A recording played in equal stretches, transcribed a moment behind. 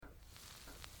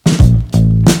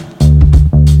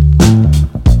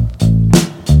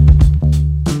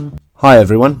Hi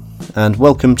everyone, and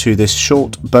welcome to this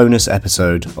short bonus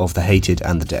episode of The Hated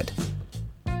and the Dead.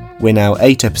 We're now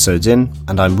 8 episodes in,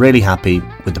 and I'm really happy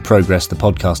with the progress the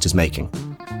podcast is making.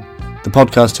 The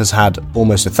podcast has had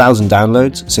almost 1,000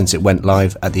 downloads since it went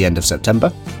live at the end of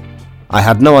September. I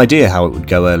had no idea how it would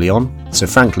go early on, so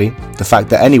frankly, the fact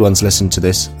that anyone's listened to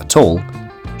this at all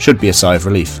should be a sigh of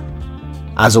relief.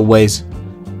 As always,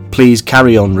 please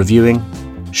carry on reviewing,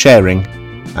 sharing,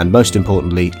 and most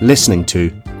importantly, listening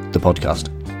to the podcast.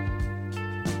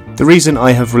 The reason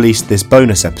I have released this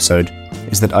bonus episode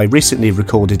is that I recently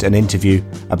recorded an interview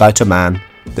about a man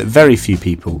that very few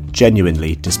people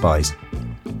genuinely despise.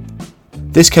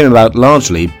 This came about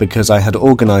largely because I had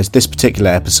organised this particular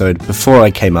episode before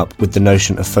I came up with the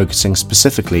notion of focusing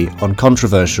specifically on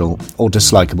controversial or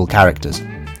dislikable characters.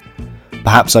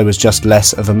 Perhaps I was just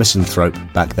less of a misanthrope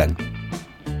back then.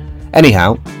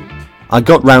 Anyhow, I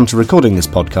got round to recording this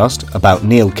podcast about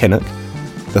Neil Kinnock,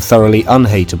 the thoroughly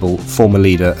unhateable former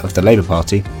leader of the Labour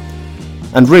Party,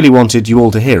 and really wanted you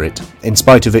all to hear it, in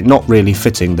spite of it not really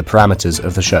fitting the parameters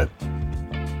of the show.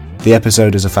 The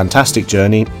episode is a fantastic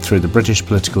journey through the British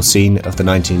political scene of the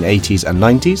 1980s and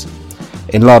 90s,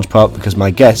 in large part because my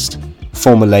guest,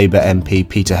 former Labour MP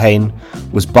Peter Hain,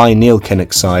 was by Neil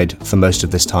Kinnock's side for most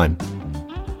of this time.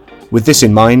 With this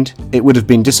in mind, it would have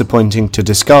been disappointing to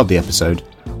discard the episode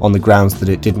on the grounds that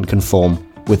it didn't conform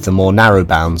with the more narrow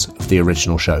bounds of the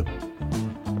original show.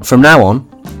 From now on,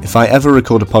 if I ever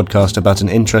record a podcast about an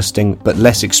interesting but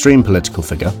less extreme political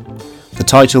figure, the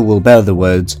title will bear the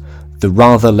words, "The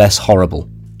Rather Less Horrible."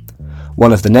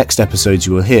 One of the next episodes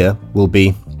you will hear will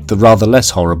be The Rather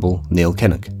Less Horrible Neil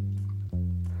Kinnock.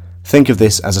 Think of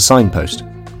this as a signpost.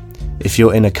 If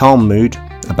you're in a calm mood,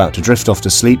 about to drift off to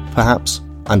sleep perhaps,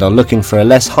 and are looking for a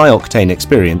less high-octane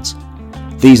experience,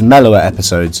 these mellower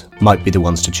episodes might be the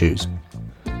ones to choose.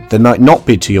 They might not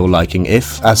be to your liking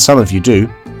if, as some of you do,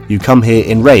 you come here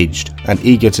enraged and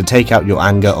eager to take out your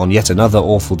anger on yet another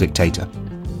awful dictator.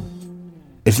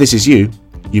 If this is you,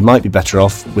 you might be better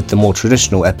off with the more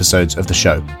traditional episodes of the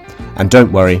show, and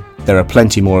don't worry, there are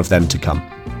plenty more of them to come.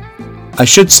 I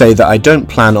should say that I don't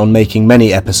plan on making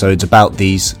many episodes about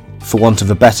these, for want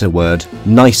of a better word,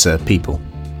 nicer people.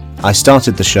 I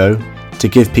started the show to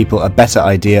give people a better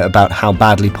idea about how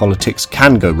badly politics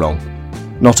can go wrong,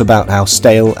 not about how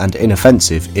stale and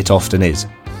inoffensive it often is.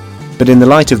 But in the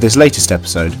light of this latest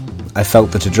episode, I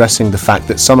felt that addressing the fact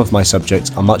that some of my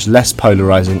subjects are much less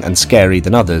polarising and scary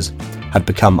than others had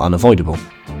become unavoidable.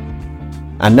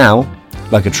 And now,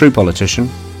 like a true politician,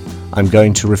 I'm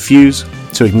going to refuse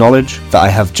to acknowledge that I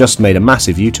have just made a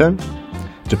massive U-turn,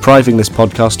 depriving this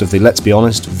podcast of the, let's be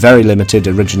honest, very limited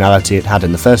originality it had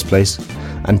in the first place,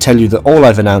 and tell you that all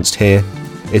I've announced here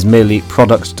is merely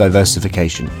product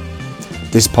diversification.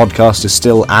 This podcast is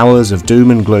still hours of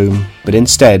doom and gloom, but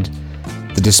instead,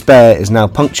 the despair is now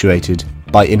punctuated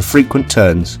by infrequent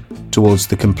turns towards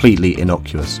the completely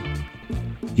innocuous.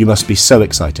 You must be so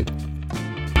excited.